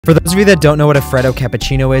For those of you that don't know what a Freddo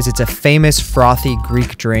cappuccino is, it's a famous frothy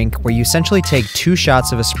Greek drink where you essentially take 2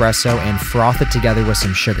 shots of espresso and froth it together with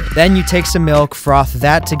some sugar. Then you take some milk, froth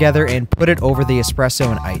that together, and put it over the espresso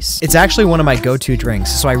and ice. It's actually one of my go-to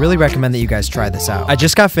drinks, so I really recommend that you guys try this out. I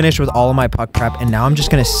just got finished with all of my puck prep, and now I'm just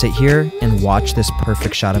gonna sit here and watch this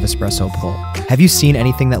perfect shot of espresso pull. Have you seen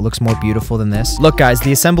anything that looks more beautiful than this? Look guys,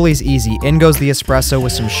 the assembly is easy. In goes the espresso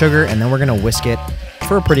with some sugar, and then we're gonna whisk it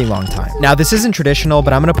for a pretty long time. Now this isn't traditional,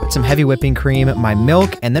 but I'm gonna put some heavy whipping cream, my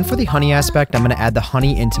milk, and then for the honey aspect, I'm gonna add the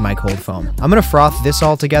honey into my cold foam. I'm gonna froth this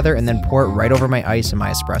all together and then pour it right over my ice and my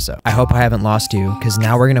espresso. I hope I haven't lost you, because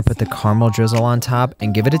now we're gonna put the caramel drizzle on top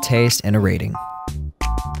and give it a taste and a rating.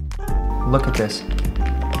 Look at this.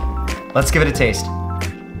 Let's give it a taste.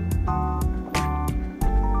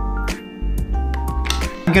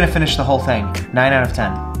 I'm gonna finish the whole thing. 9 out of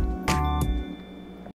 10.